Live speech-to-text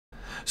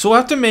So we'll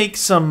have to make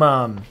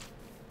some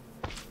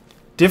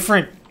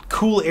different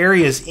cool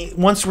areas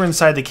once we're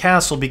inside the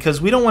castle, because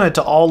we don't want it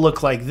to all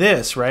look like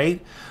this, right?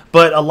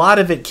 But a lot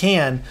of it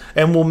can,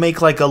 and we'll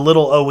make like a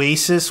little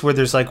oasis where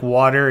there's like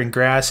water and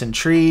grass and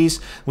trees.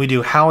 We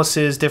do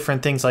houses,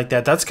 different things like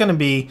that. That's going to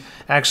be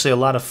actually a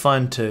lot of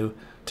fun to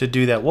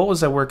do that. What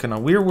was I working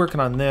on? We were working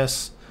on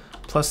this,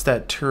 plus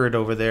that turret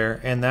over there,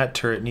 and that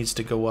turret needs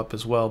to go up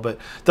as well. But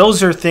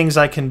those are things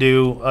I can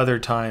do other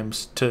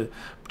times to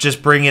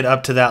just bring it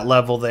up to that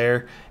level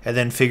there, and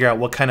then figure out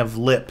what kind of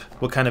lip,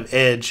 what kind of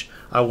edge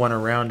I want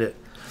around it.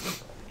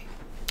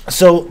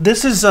 So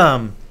this is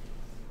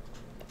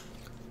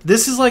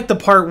like the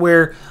part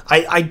where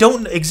I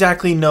don't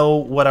exactly know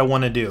what I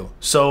want to do.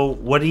 So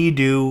what do you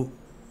do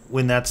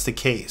when that's the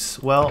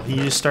case? Well, you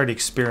just start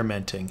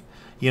experimenting.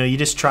 You know, you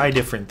just try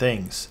different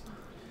things.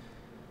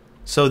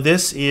 So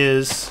this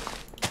is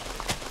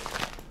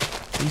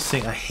these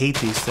things. I hate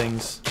these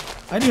things.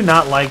 I do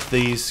not like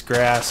these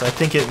grass. I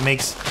think it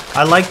makes...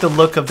 I like the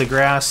look of the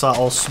grass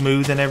all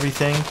smooth and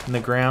everything in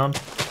the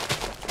ground.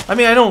 I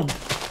mean, I don't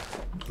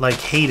like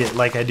hate it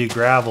like I do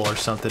gravel or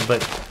something, but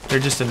they're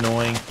just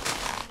annoying.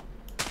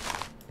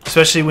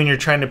 Especially when you're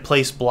trying to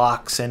place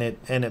blocks and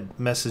it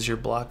messes your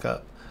block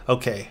up.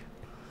 Okay.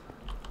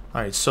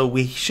 Alright, so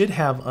we should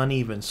have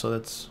uneven. So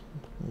that's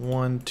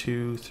 1,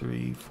 2,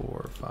 3,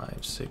 4, 5,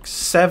 6,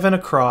 7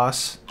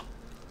 across.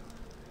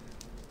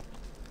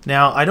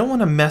 Now, I don't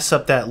want to mess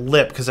up that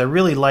lip because I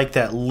really like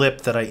that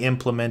lip that I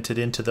implemented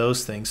into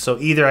those things. So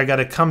either I got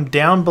to come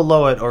down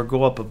below it or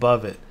go up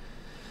above it.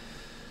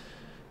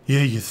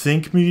 Yeah, you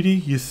think, Meaty?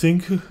 You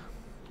think? You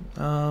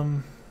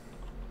know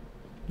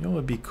what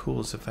would be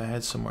cool is if I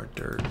had some more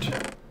dirt.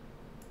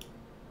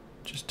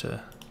 Just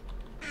to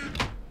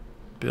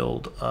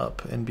build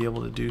up and be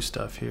able to do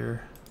stuff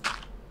here.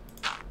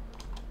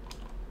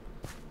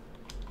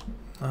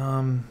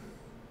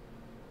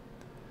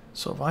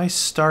 So if I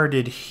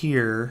started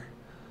here,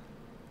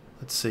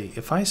 let's see,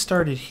 if I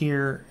started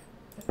here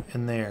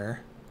and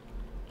there,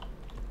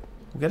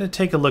 we got to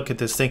take a look at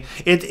this thing.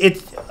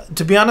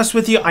 To be honest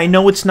with you, I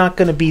know it's not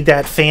going to be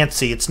that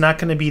fancy. It's not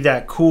going to be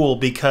that cool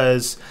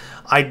because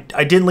I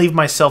didn't leave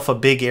myself a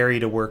big area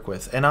to work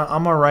with, and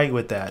I'm all right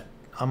with that.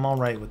 I'm all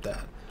right with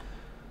that.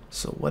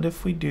 So what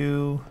if we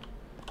do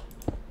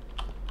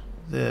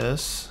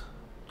this?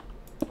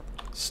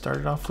 Start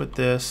it off with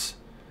this,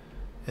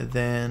 and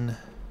then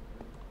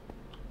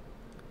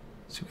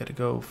so we got to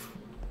go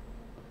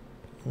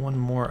one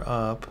more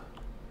up.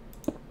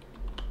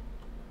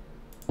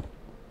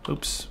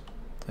 Oops!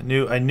 I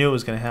knew it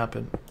was going to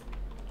happen.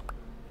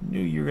 I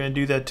knew you were going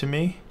to do that to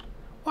me.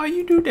 Why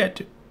you do that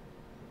to?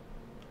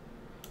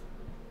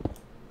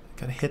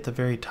 Got to hit the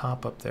very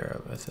top up there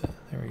with it.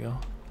 There we go.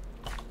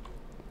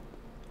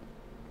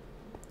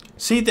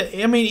 See,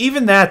 I mean,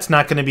 even that's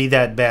not going to be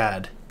that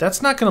bad.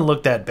 That's not going to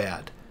look that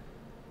bad.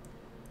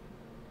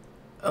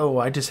 Oh,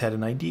 I just had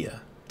an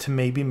idea to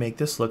maybe make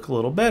this look a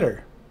little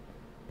better.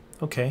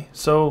 Okay,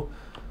 so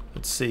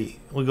let's see.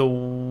 We'll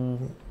go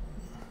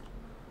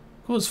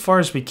as far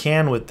as we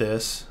can with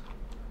this.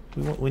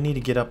 We need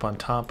to get up on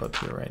top up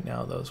here right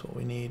now, though, is what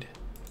we need.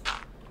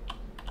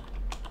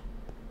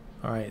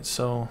 Alright,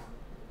 so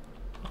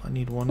I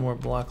need one more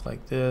block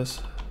like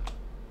this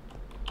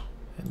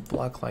and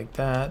block like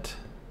that.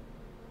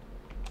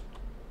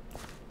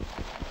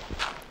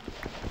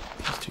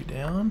 These two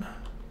down.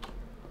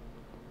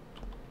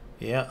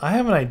 Yeah, I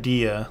have an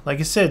idea. Like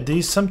I said,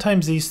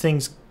 sometimes these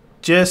things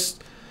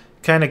just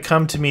kind of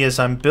come to me as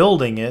I'm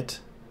building it.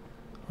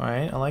 All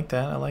right, I like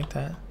that. I like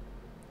that.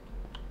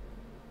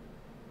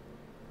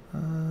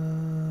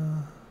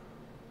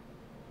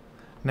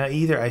 Now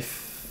either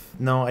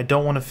no, I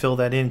don't want to fill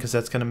that in because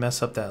that's going to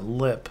mess up that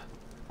lip.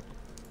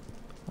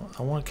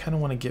 I kind of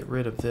want to get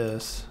rid of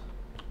this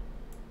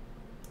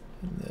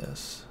and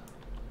this.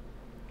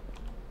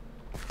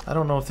 I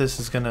don't know if this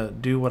is going to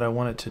do what I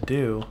want it to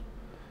do.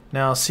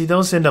 Now, see,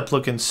 those end up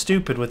looking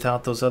stupid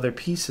without those other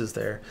pieces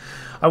there.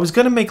 I was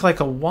going to make like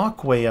a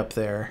walkway up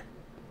there,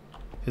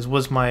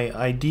 was my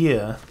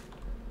idea.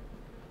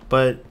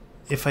 But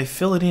if I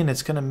fill it in,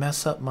 it's going to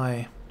mess up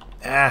my...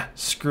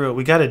 screw it.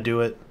 We got to do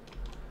it.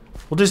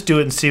 We'll just do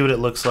it and see what it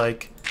looks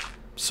like.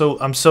 So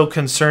I'm so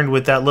concerned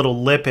with that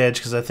little lip edge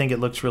because I think it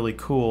looks really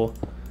cool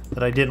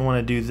that I didn't want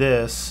to do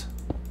this.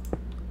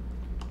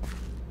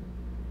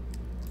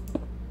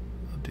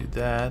 I'll do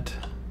that.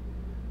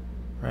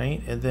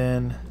 Right? And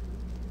then...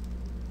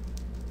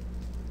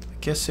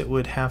 I guess it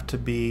would have to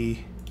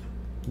be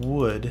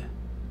wood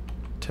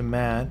to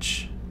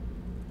match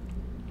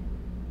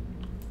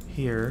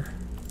here.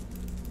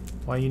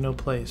 Why you no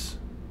place?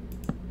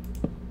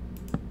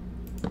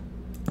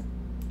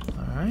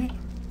 Alright.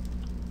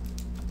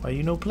 Why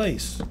you no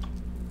place?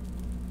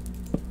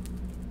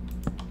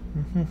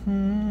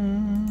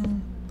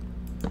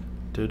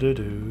 Do do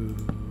do.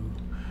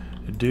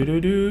 Do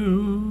do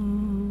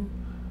do.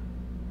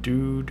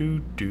 Do do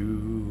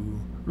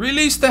do.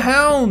 Release the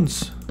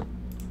hounds!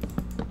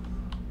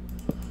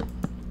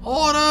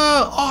 Order!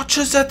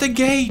 Archers at the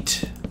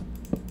gate!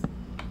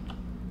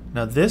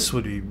 Now this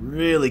would be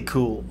really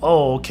cool.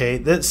 Oh,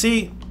 okay.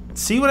 See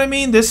what I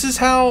mean? This is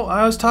how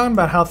I was talking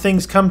about, how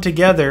things come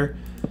together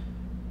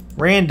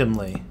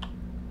randomly.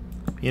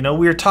 You know,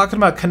 we were talking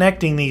about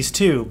connecting these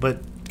two,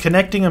 but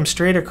connecting them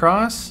straight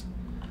across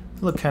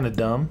look kind of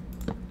dumb.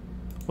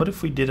 What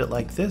if we did it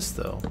like this,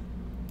 though?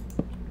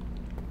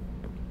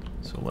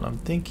 So what I'm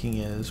thinking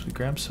is we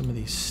grab some of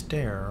these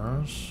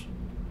stairs.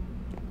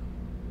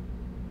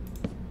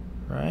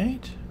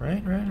 Right.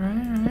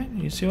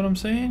 You see what I'm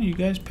saying? You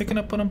guys picking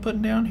up what I'm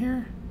putting down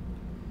here?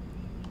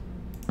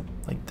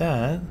 Like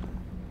that.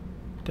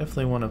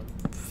 Definitely want to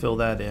fill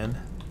that in.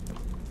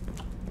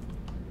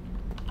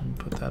 And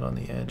put that on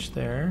the edge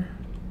there.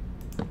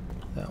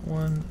 That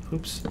one.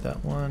 Oops.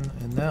 That one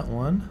and that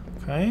one.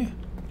 Okay.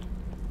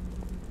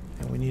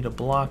 And we need a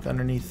block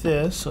underneath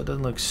this so it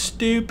doesn't look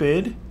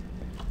stupid.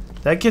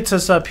 That gets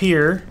us up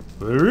here.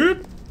 There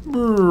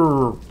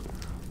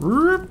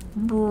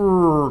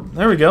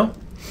we go.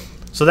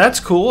 So that's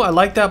cool. I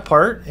like that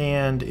part,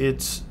 and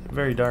it's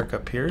very dark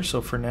up here.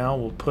 So for now,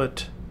 we'll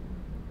put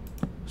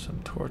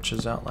some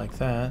torches out like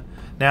that.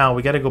 Now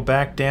we got to go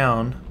back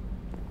down.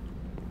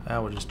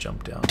 We'll just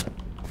jump down.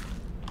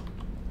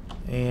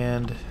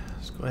 And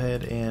let's go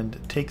ahead and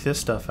take this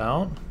stuff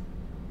out.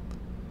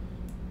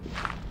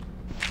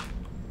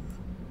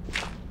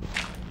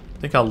 I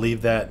think I'll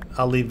leave that.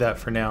 I'll leave that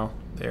for now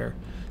there,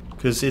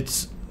 because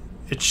it's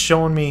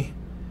showing me.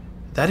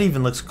 That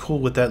even looks cool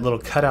with that little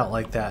cutout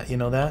like that. You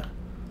know that?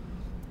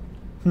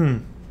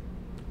 All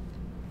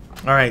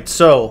right,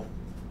 so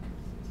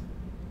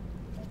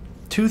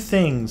two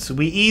things. I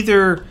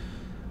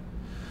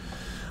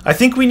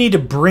think we need to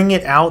bring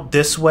it out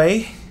this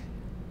way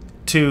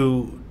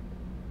to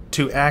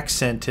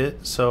accent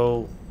it.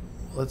 So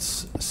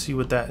let's see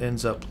what that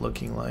ends up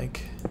looking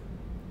like.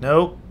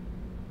 Nope.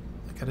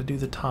 I gotta do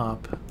the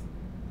top.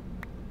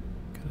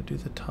 Gotta do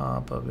the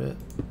top of it.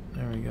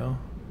 There we go.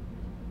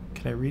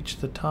 Can I reach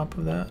the top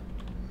of that?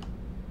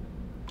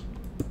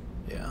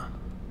 Yeah.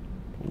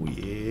 Oh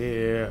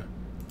yeah.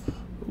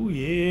 Oh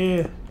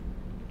yeah.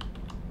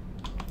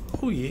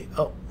 Oh yeah.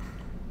 Oh.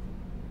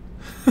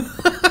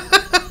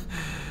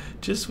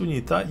 Just when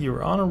you thought you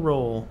were on a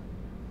roll.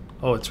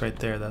 Oh, it's right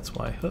there. That's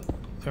why. Oh,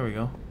 there we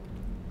go.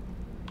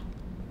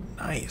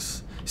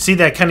 Nice. See,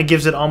 that kind of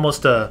gives it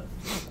almost a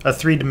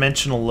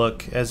three-dimensional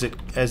look as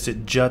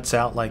it juts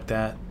out like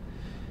that.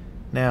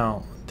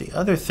 Now, the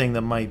other thing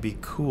that might be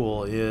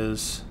cool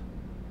is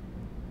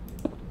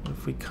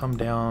if we come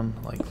down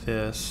like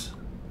this,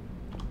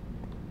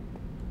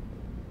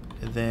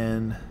 and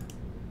then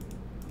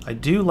I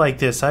do like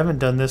this. I haven't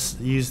done this,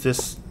 used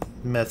this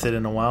method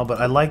in a while, but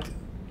I like.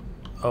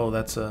 Oh,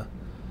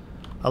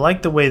 I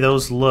like the way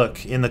those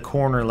look in the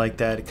corner like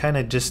that. It kind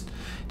of just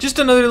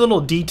another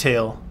little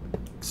detail,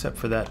 except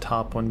for that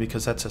top one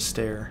because that's a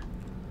stair.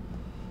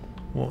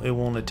 Well, it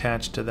won't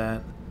attach to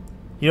that.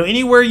 You know,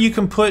 anywhere you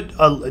can put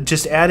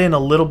just add in a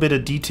little bit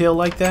of detail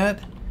like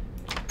that,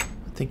 I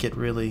think it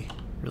really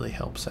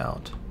helps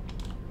out.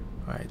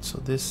 All right, so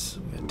this,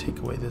 we're gonna take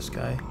away this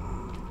guy.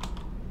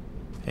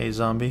 Hey,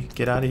 zombie,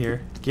 get out of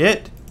here.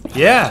 Get.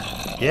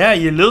 Yeah,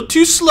 you're a little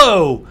too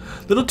slow.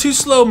 Little too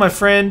slow, my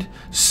friend.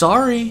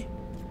 Sorry,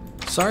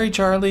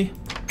 Charlie.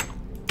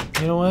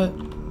 You know what?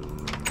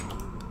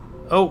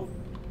 Oh.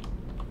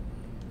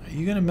 Are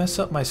you gonna mess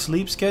up my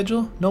sleep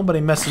schedule? Nobody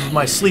messes with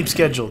my sleep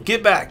schedule.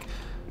 Get back.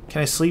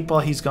 Can I sleep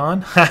while he's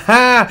gone?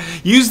 Haha!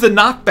 Use the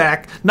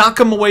knockback. Knock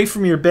him away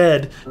from your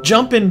bed.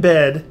 Jump in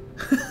bed.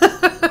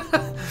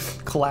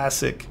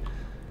 Classic.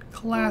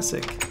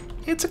 Classic.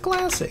 It's a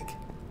classic.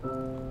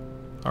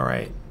 All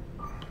right.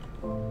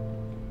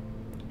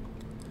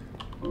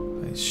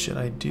 Should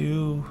I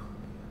do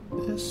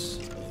this?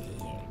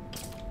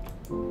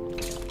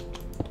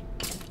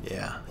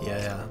 Yeah.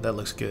 That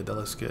looks good. That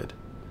looks good.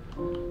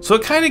 So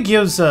it kind of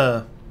gives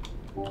a,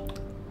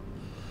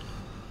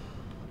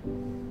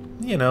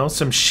 you know,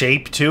 some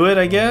shape to it,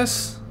 I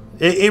guess.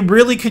 It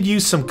really could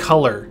use some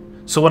color.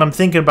 So what I'm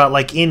thinking about,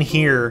 like in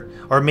here,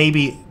 or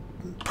maybe,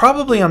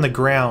 probably on the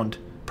ground.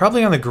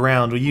 Probably on the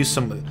ground, we'll use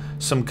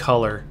some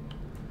color.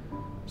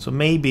 So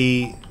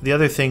maybe the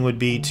other thing would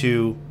be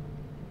to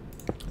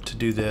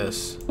do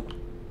this,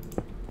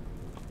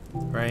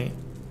 right?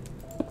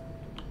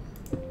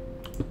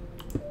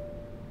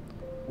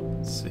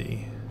 Let's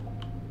see.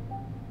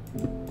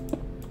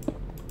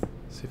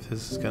 See if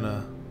this is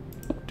gonna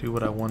do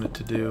what I want it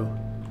to do.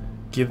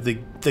 Give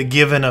the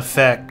given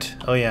effect.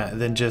 Oh yeah,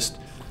 then just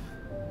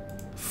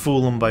fool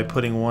them by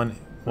putting one.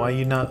 Why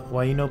you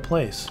no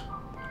place?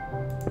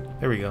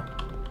 There we go.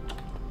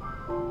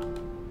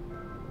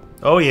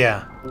 Oh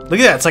yeah.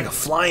 Look at that, it's like a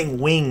flying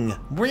wing.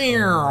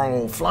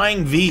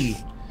 Flying V.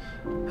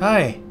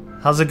 Hi,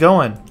 how's it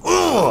going?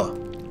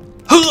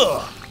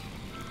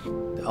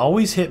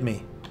 Always hit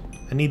me.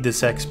 I need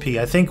this XP.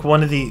 I think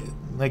one of the,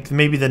 like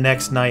maybe the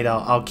next night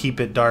I'll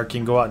keep it dark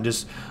and go out and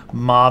just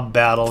mob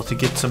battle to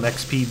get some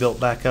XP built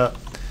back up.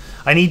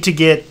 I need to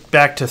get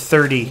back to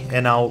 30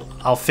 and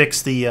I'll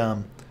fix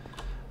the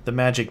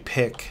magic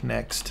pick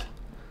next.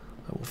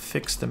 I will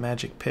fix the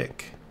magic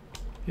pick.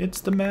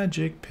 It's the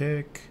magic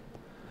pick.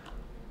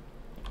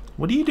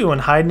 What are you doing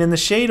hiding in the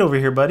shade over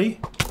here, buddy?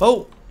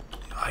 Oh!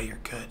 Oh,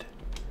 you're good.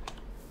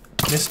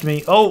 Missed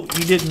me. Oh,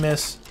 you didn't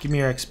miss. Give me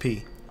your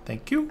XP.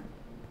 Thank you.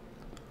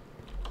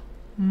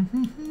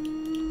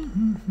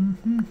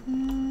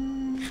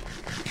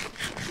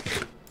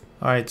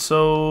 Alright,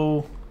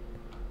 so...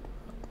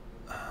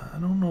 I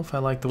don't know if I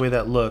like the way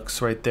that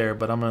looks right there,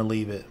 but I'm going to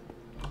leave it.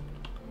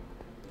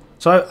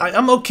 So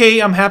I'm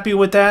okay. I'm happy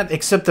with that,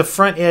 except the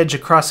front edge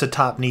across the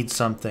top needs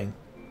something.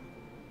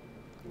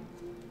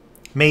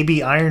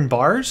 Maybe iron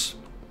bars?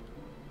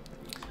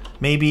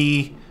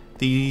 Maybe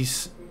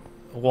these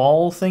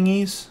wall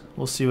thingies?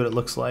 We'll see what it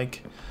looks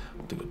like.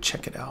 We'll have to go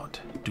check it out.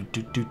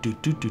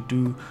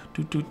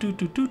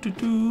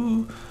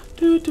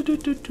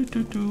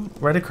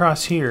 Right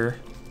across here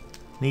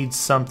needs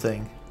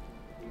something.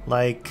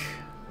 Like...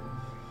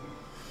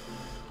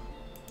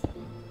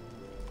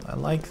 I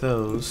like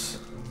those.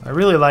 I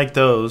really like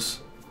those.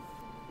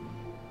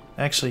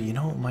 Actually, you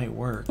know what might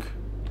work?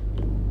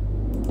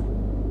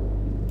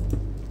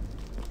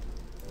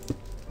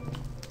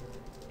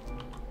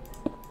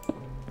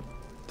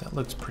 That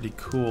looks pretty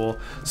cool.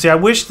 See, I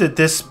wish that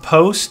this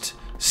post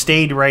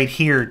stayed right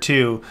here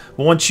too.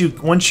 Once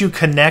you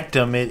connect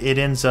them, it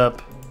ends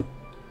up.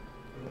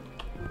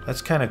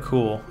 That's kind of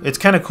cool. It's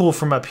kind of cool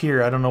from up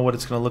here. I don't know what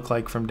it's going to look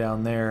like from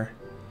down there.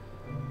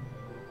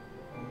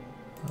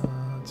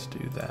 Let's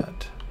do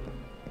that.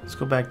 Let's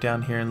go back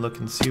down here and look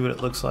and see what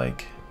it looks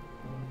like.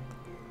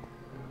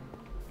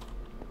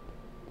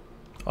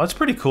 Oh, it's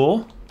pretty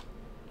cool.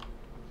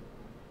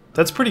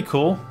 That's pretty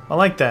cool. I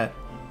like that.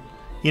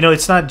 You know,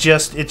 it's not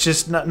just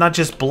not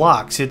just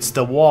blocks. It's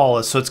the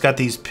wall. So it's got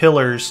these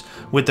pillars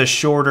with a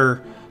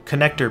shorter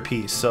connector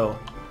piece. So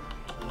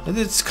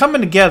it's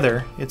coming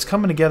together. It's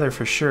coming together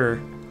for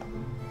sure.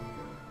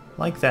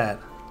 Like that.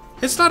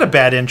 It's not a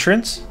bad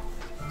entrance.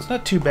 It's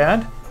not too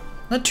bad.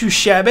 Not too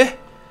shabby.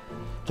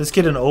 Let's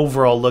get an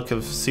overall look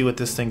of see what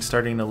this thing's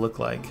starting to look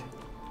like.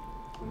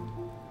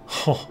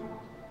 Oh.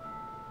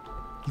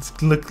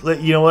 Let's look.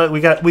 You know what? We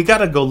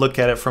gotta go look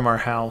at it from our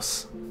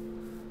house.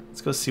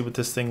 Let's go see what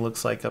this thing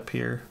looks like up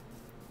here.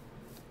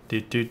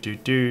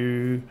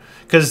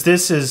 Because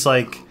this is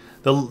like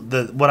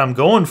the what I'm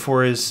going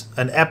for is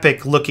an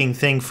epic looking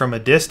thing from a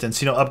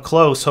distance. You know, up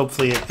close,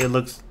 hopefully it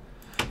looks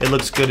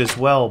good as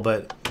well.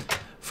 But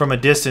from a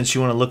distance,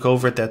 you want to look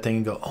over at that thing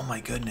and go, "Oh my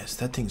goodness,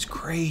 that thing's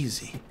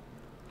crazy."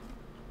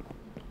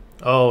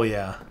 Oh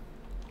yeah,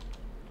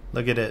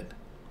 look at it.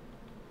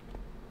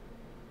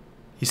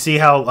 You see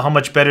how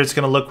much better it's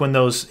going to look when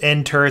those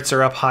end turrets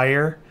are up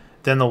higher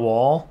than the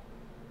wall?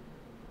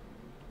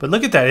 But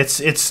look at that.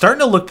 It's starting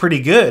to look pretty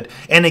good.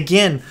 And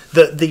again,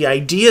 the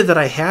idea that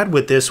I had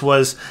with this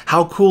was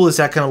how cool is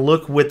that going to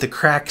look with the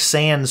cracked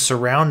sand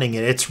surrounding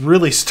it? It's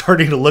really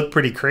starting to look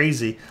pretty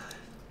crazy.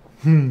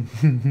 I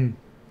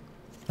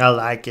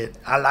like it.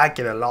 I like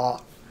it a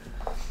lot.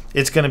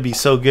 It's going to be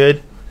so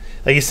good.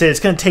 Like you said, it's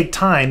going to take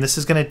time. This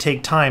is going to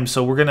take time,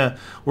 so we're gonna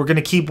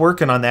keep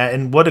working on that.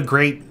 And what a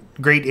great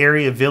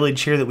area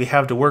village here that we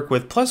have to work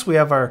with. Plus, we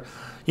have our,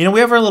 you know,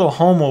 we have our little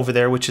home over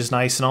there, which is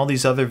nice, and all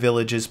these other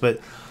villages. But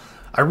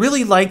I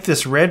really like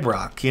this Red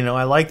Rock. You know,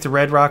 I like the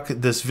Red Rock.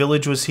 This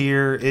village was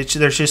here.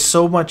 There's just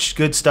so much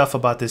good stuff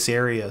about this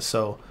area.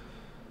 So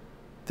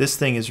this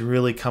thing is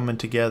really coming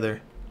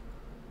together.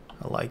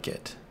 I like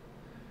it.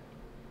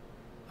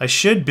 I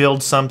should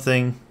build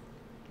something.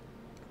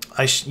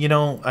 I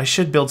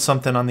should build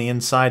something on the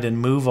inside and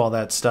move all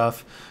that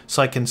stuff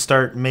so I can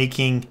start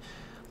making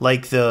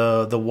like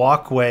the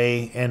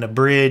walkway and a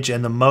bridge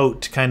and the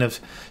moat to kind of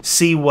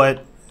see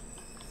what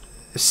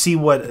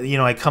you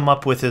know I come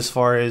up with as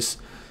far as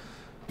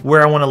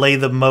where I want to lay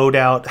the moat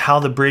out, how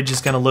the bridge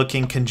is going to look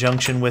in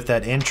conjunction with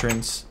that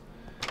entrance.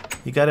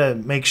 You got to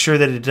make sure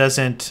that it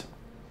doesn't.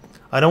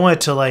 I don't want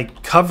it to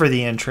like cover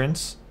the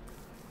entrance.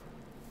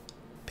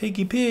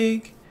 Piggy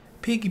pig,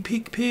 piggy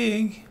pig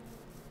pig.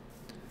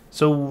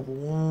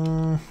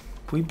 So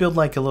we build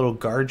like a little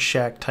guard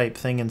shack type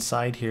thing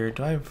inside here.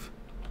 Do I have?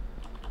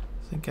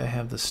 I think I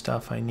have the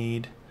stuff I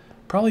need.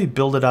 Probably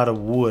build it out of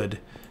wood.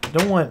 I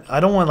don't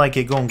want like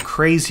it going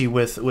crazy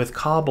with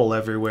cobble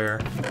everywhere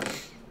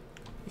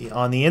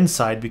on the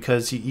inside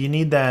because you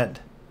need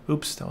that.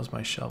 Oops, that was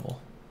my shovel.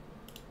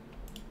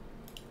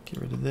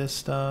 Get rid of this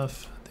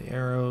stuff. The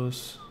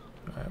arrows.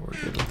 All right, we're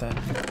good with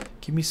that.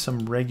 Give me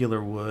some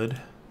regular wood.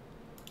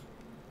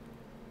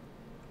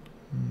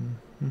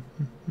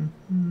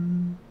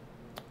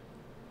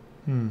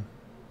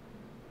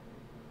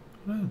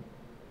 What are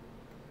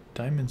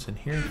diamonds in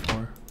here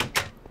for?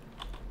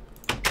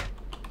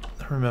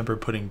 I remember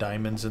putting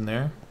diamonds in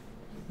there.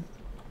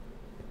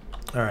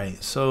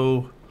 Alright,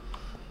 so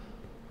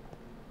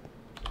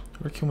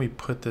where can we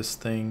put this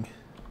thing?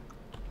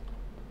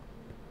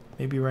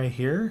 Maybe right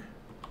here?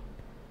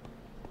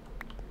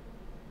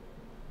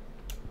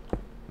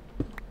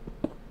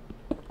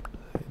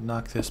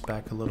 Knock this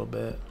back a little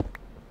bit.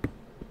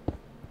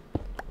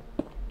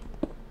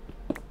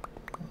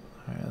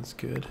 Alright, that's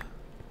good.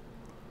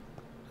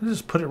 I'll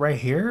just put it right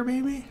here,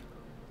 maybe?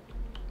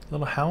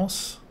 Little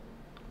house?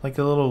 Like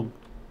a little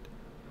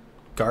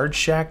guard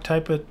shack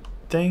type of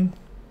thing.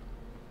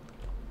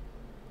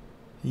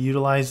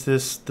 Utilize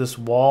this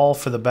wall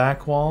for the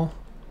back wall.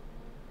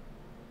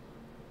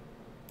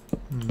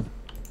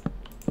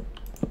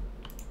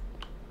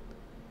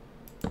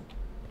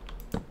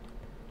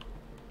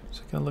 Is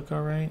it gonna look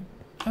all right?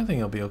 I think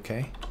it'll be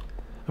okay.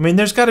 I mean,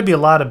 there's got to be a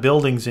lot of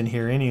buildings in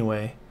here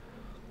anyway.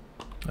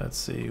 Let's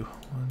see.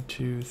 1,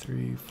 2,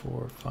 3,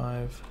 4,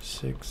 5,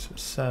 6,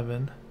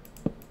 7.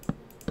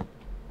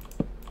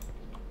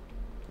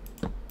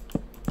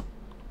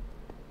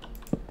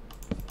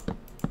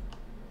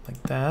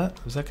 Like that.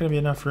 Is that going to be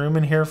enough room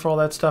in here for all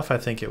that stuff? I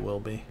think it will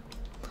be.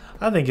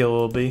 I think it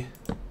will be.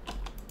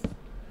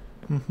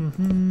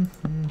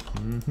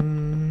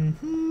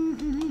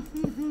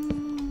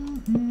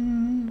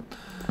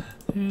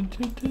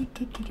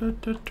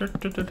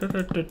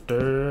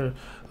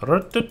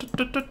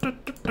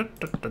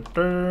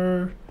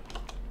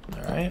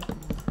 Alright.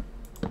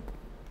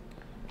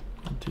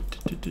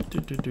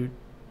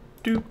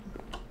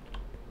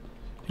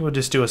 We'll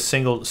just do a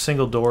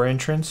single door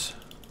entrance.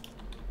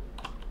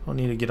 Don't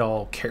need to get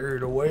all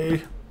carried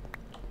away.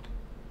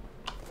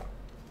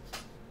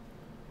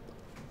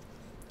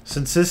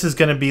 Since this is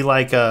going to be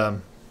like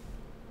a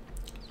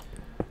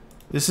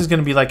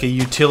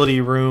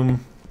utility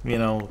room, you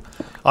know.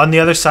 On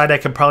the other side I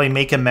could probably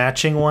make a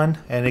matching one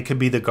and it could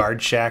be the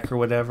guard shack or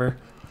whatever.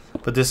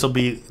 But this will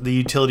be the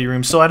utility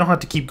room, so I don't have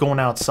to keep going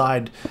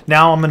outside.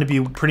 Now I'm going to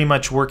be pretty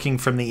much working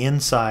from the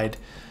inside.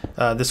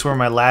 This is where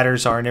my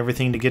ladders are and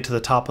everything to get to the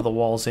top of the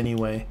walls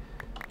anyway.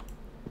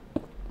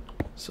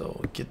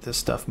 So get this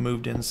stuff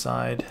moved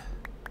inside.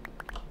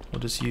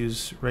 We'll just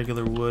use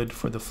regular wood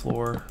for the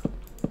floor.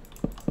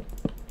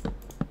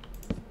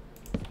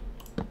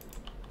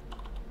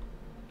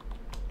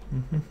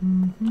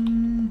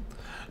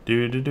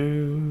 Do do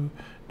do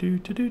do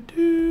do do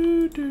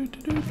do do do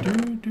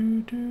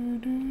do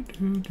do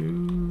do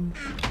do.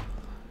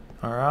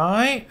 All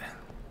right,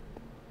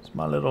 it's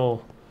my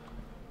little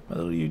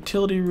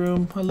utility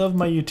room. I love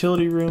my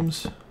utility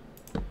rooms.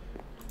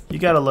 You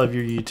gotta love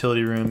your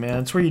utility room, man.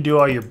 It's where you do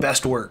all your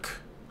best work.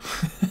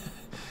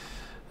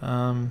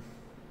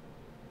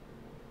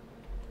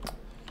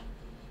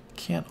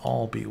 Can't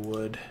all be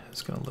wood.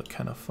 It's gonna look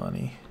kind of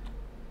funny.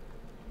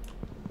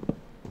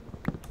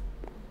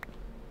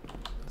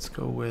 Let's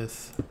go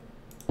with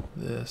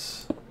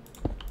this,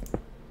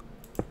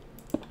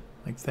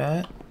 like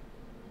that.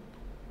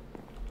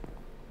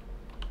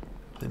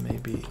 Then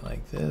maybe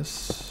like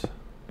this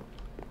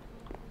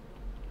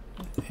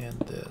and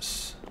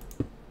this.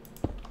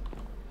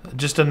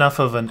 Just enough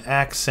of an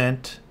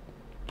accent.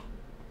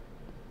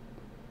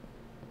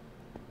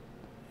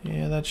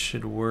 Yeah, that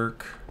should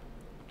work.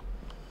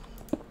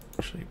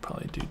 Actually,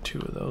 probably do 2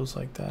 of those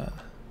like that.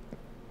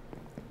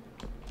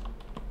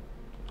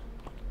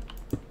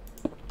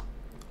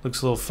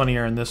 Looks a little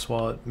funnier in this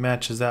wall. It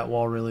matches that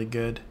wall really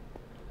good.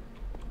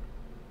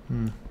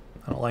 I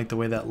don't like the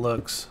way that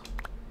looks.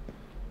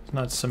 It's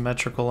not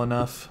symmetrical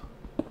enough.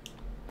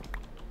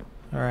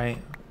 Alright.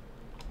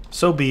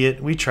 So be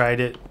it. We tried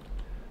it.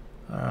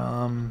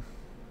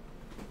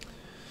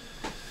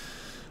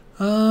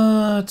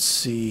 Let's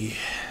see.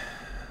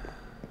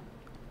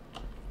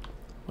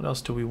 What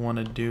else do we want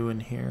to do in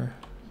here?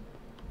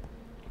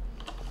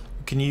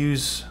 We can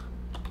use...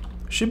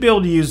 Should be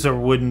able to use the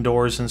wooden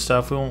doors and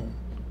stuff.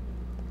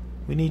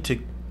 We need to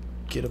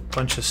get a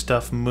bunch of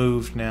stuff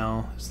moved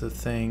now, is the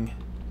thing.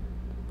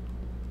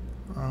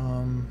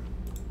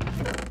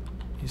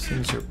 These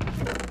things are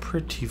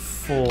pretty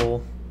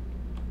full.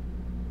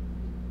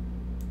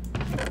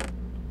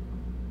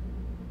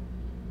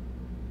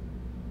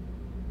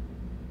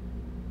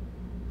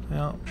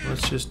 Well,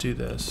 let's just do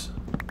this.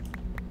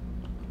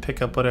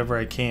 Pick up whatever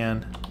I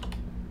can.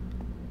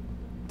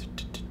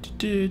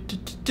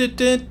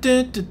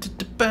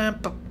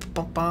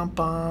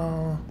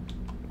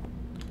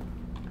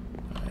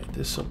 Alright,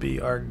 this will be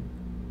our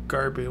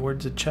garbage.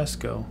 Where'd the chest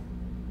go?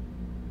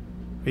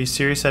 Are you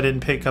serious? I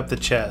didn't pick up the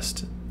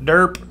chest.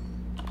 Derp.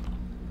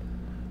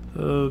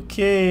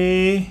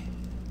 Okay.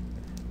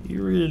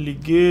 You're really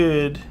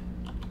good.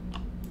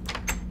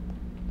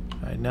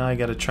 Alright, now I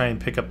gotta try and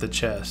pick up the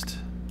chest.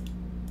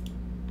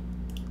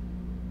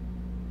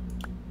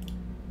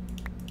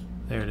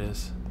 There it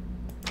is.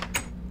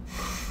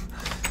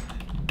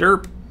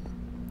 Derp.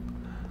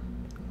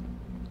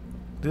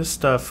 This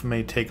stuff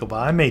may take a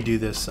while. I may do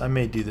this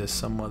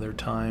some other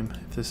time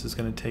if this is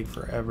going to take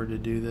forever to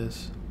do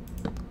this.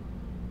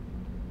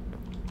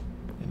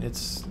 And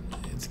it's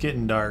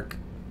getting dark.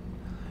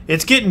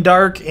 It's getting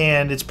dark,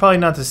 and it's probably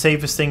not the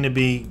safest thing to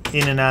be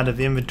in and out of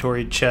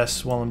inventory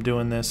chests while I'm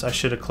doing this. I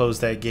should have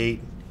closed that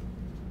gate.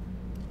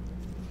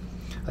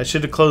 I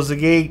should have closed the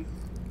gate.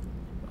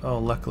 Oh,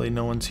 luckily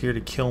no one's here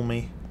to kill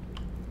me.